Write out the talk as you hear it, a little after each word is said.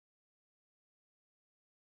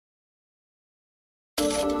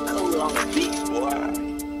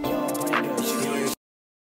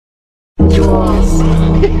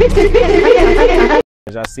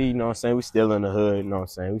As y'all see, you know what I'm saying, we still in the hood, you know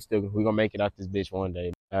what I'm saying, we gonna make it out this bitch one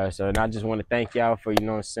day. So and I just want to thank y'all for, you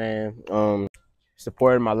know what I'm saying,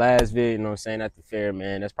 supporting my last vid, you know what I'm saying, at the fair,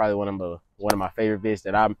 man. That's probably one of my favorite vids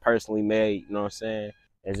that I personally made, you know what I'm saying.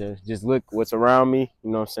 And just look what's around me,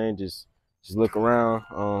 you know what I'm saying, just look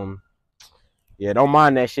around. Yeah, don't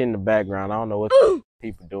mind that shit in the background. I don't know what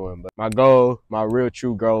people doing, but my goal, my real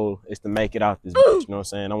true goal is to make it out this bitch, you know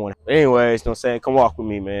what I'm saying. Anyways, you know what I'm saying, come walk with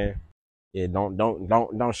me, man. Yeah, don't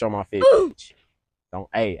show my face, bitch. Don't,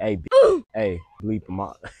 hey, bleep them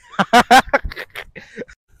out.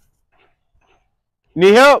 You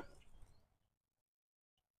need help?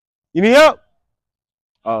 You need help?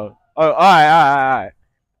 Oh, all right.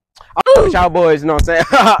 I'm with y'all boys, you know what I'm saying?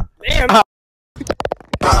 Damn.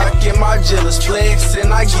 I get my jealous flex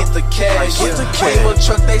and I get the cash. With the cable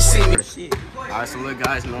truck, they see me. Shit. Alright, so look,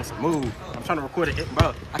 guys, you know, some move. I'm trying to record it,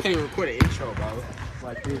 bro. I can't even record an intro, bro. It's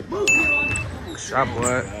like this, bro. Shot,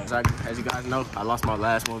 boy. As you guys know, I lost my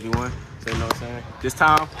last 1v1. So you know what I'm saying? This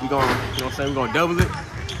time, we gonna, you know what I'm saying, we're gonna double it.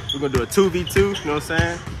 We're gonna do a 2v2, you know what I'm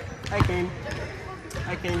saying? Hey, Keenan.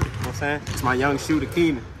 You know what I'm saying? It's my young shooter,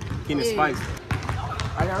 Keenan Spikes.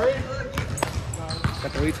 Are y'all ready?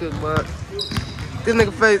 Got the retweet, but this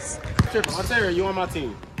nigga face. Triple, I'll tell you, you on my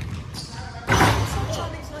team.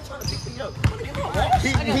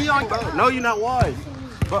 He on, bro. No, you're not wise.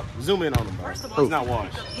 Bro, zoom in on him, bro. He's not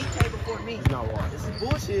wise. DK before me. He's not wise. This is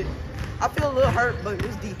bullshit. I feel a little hurt, but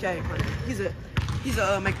it's DK. He's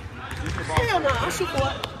a make. Hell no, I'll shoot for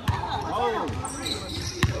it. Oh.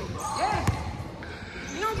 Yeah.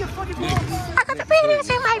 You don't get fucking balls. I got the penis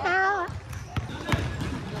in my mouth.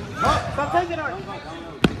 Stop taking her.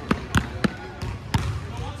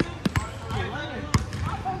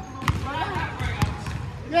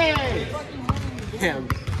 Yay! Damn,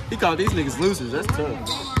 he called these niggas losers. That's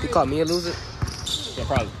tough. He called me a loser? Yeah,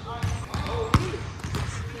 probably.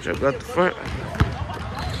 Jump out the front.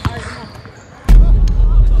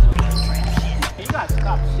 You gotta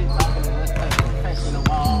stop shit talking to this face in the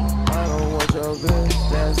wall. I don't want your bitch,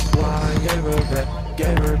 that's why I gave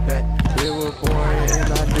her back. We were born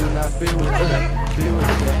and I do not feel with that.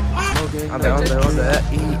 Smoking on that.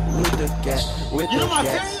 Eat with the cat.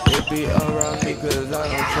 It be around me cause I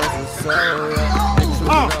don't trust the soul.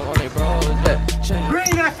 On they bros that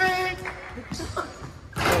Bring that thing!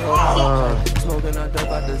 smoking on dope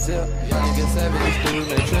out the zip. Niggas savage, these dudes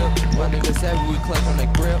they trip. One nigga savage, we clutch on their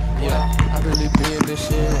grip. Yeah, I really be in this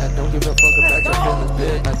shit. I don't give a fuck about your business,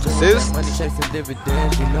 bitch. I just want money chasing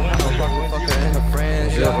dividends. You know I don't fuck with fucker and her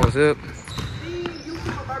friends. Yeah, what's up?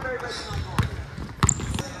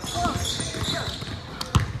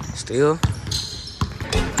 Still.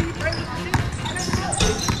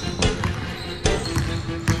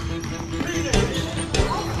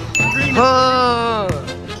 I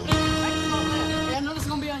know this is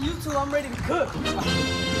gonna be on YouTube. I'm ready to cook.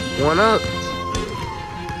 One up.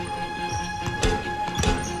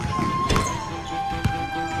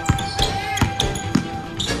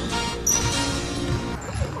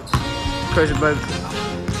 Crazy baby.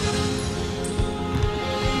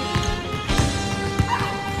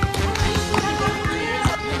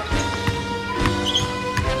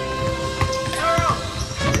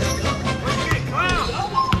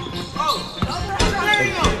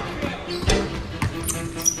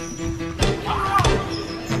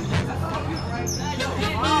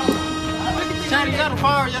 Shady, is that a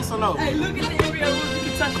fire? Yes or no? Hey, look at the area where you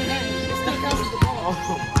can touch your hand. It still counts as the ball.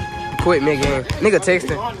 Quit mid game. Nigga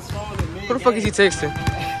texting. Who the fuck is he texting?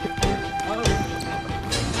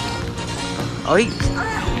 Oh, he.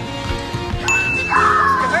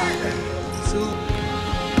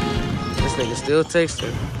 This nigga still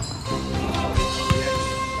texting.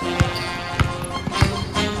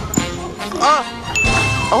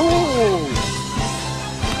 Oh!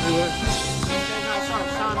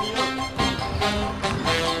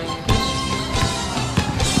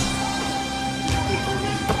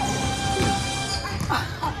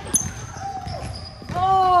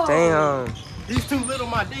 Damn. He's too little,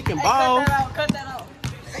 my dick and balls. Cut that out.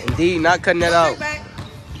 Indeed, not cutting that out.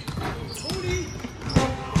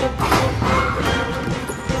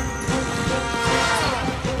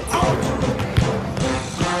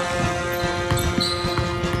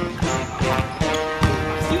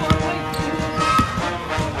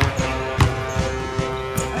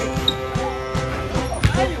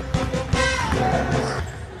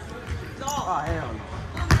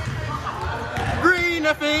 Green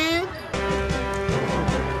nothing.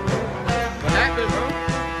 What happened, bro?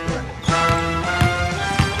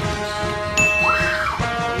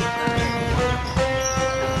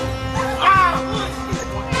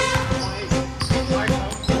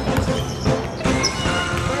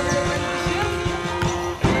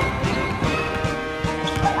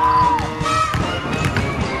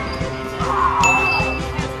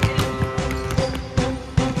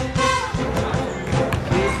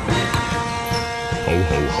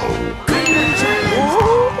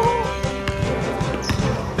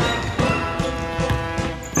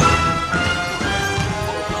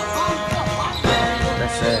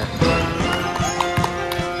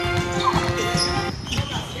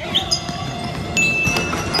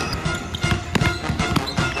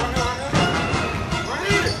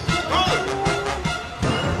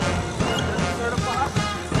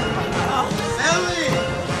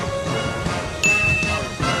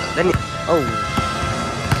 Oh.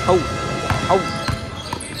 Oh. Oh.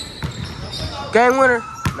 Game winner.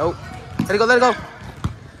 Nope. Let it go, let it go.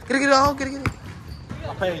 Get it, oh, get it.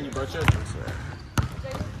 I'm paying you, bro.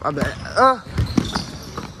 My bad.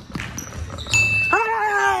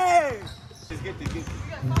 Hey! Just get this.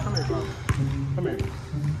 Come here, bro. Come here.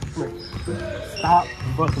 Stop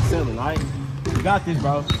fucking selling, all right? You got this,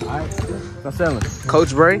 bro. All right? Stop selling.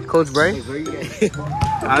 Coach Bray. Hey, where you at?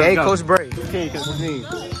 Gay Coach Bray. 15.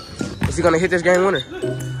 Is he gonna hit this game winner?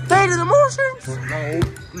 Faded emotions?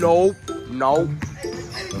 No.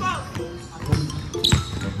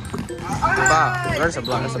 Wow, that's a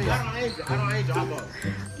block. I don't hate you.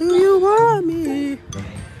 Do you want me?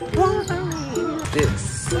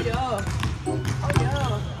 This.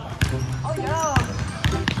 Oh yeah.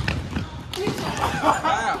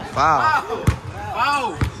 Wow.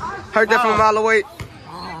 Heard that from a mile away.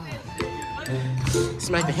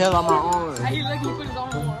 Smack the hell out my arm.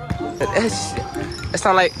 It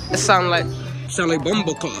sound like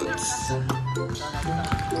bumble cards.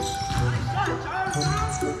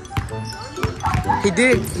 He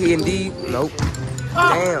did. He indeed. Nope.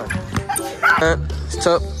 Damn. It's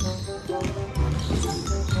tough.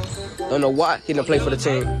 Don't know why he didn't play for the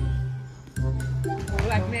team.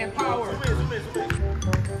 Black man power.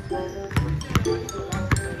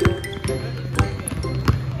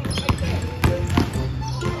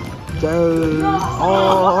 Dang.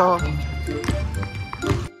 Oh.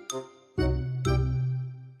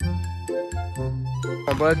 Come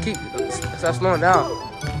on, bro. Stop slowing down.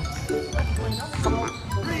 Come on.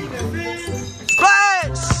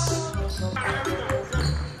 Splash!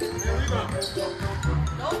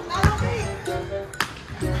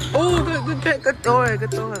 Oh, good throw it,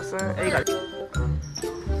 son. Hey, you got it.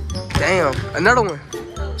 Damn, another one.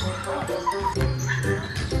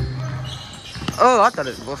 Oh, I thought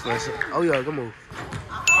it was both of us. Oh yeah, good move.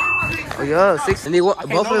 Oh yeah, 6. And they both of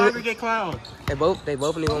them get clowned. They both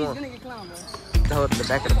need one more. The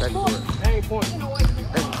back of the backboard. That ain't point.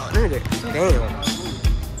 Damn.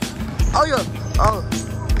 Oh yeah. Oh.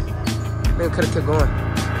 Nigga could have kept going.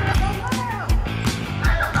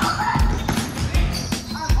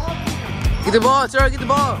 Get the ball, Terry. Get the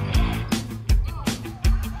ball.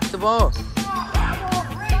 Get the ball.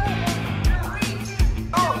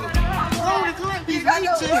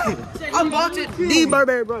 I'm vaulted. D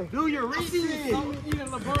Burberry, bro. Do your research.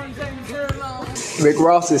 Rick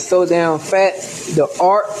Ross is so damn fat, the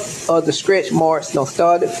art of the stretch marks don't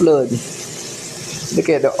start it flooding. Look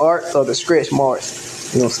at the art of the stretch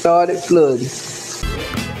marks. You know, started flooding.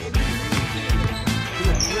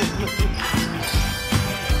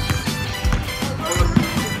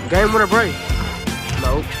 Game winner break.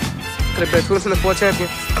 Nope. Could have been 2024 champion.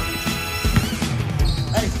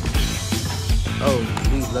 Oh,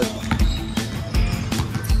 he's lucky.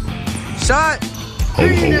 Shot!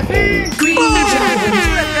 Green.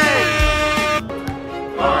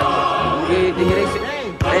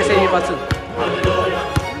 They say he about to.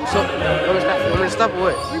 So, you want me to stop or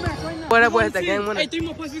what? Boy, that boy hit that game winner. Hey, 3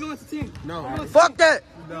 more points, we going to 10. No. Fuck that!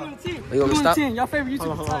 We going to 10. You want me to stop? 10. Y'all favorite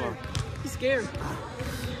YouTuber Hold on. He's scared.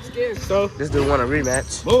 So This dude want a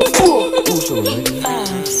rematch. move.